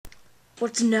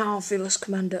What's now, fearless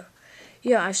commander?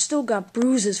 Yeah, I've still got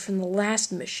bruises from the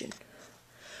last mission.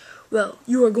 Well,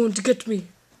 you are going to get me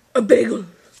a bagel.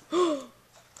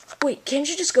 Wait, can't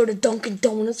you just go to Dunkin'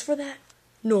 Donuts for that?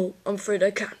 No, I'm afraid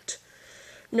I can't.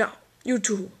 Now, you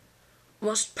two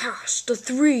must pass the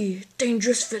 3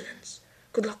 dangerous villains.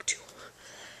 Good luck to you.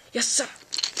 Yes, sir.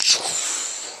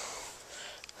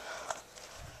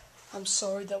 I'm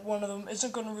sorry that one of them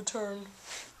isn't going to return.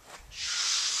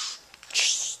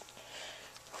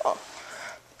 Oh,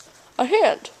 a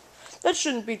hand. That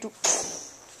shouldn't be too...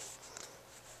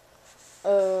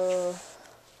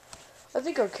 I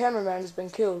think our cameraman has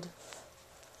been killed.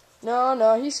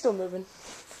 No, he's still moving.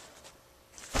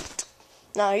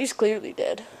 No, he's clearly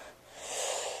dead.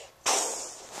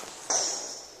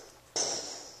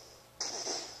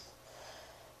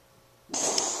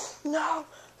 No,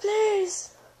 please.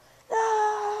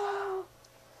 No.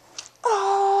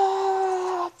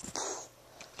 Oh.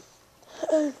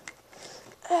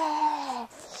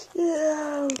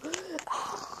 No.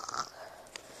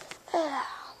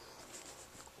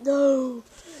 No.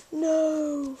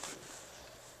 No.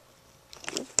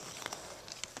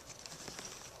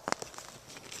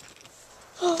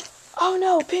 Oh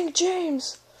no, Pink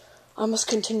James! I must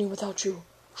continue without you.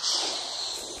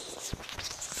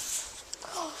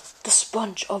 The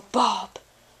sponge of Bob.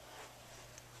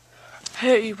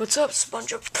 Hey, what's up,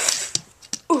 sponge of...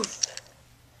 Oof.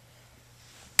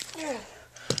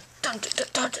 Dun, dun, dun,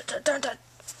 dun, dun, dun, dun.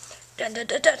 Dun, dun,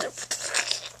 dun, dun, dun.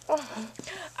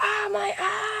 Ah, my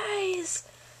eyes!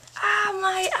 Ah,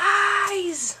 my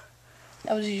eyes!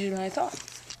 That was easier than I thought.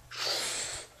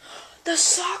 The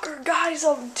soccer guys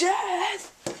of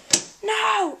death!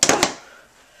 No!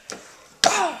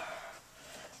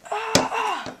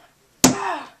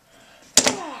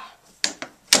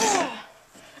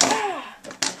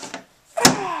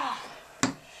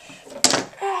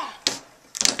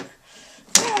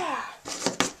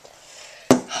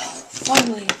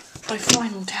 Finally, my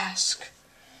final task.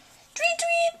 Tweet,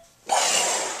 tweet!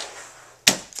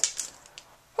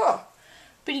 Huh.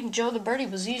 Beating Joe the Birdie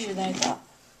was easier than I thought.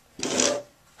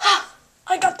 Ha!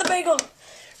 I got the bagel!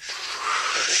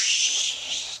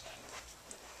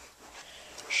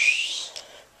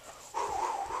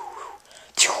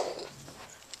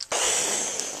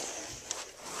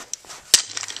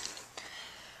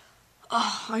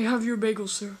 Ah, I have your bagel,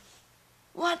 sir.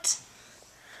 What?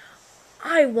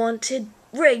 I wanted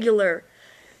regular.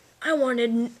 I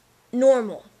wanted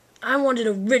normal. I wanted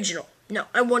original. No,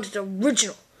 I wanted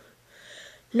original.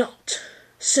 Not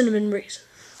cinnamon raisin.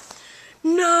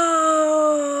 No!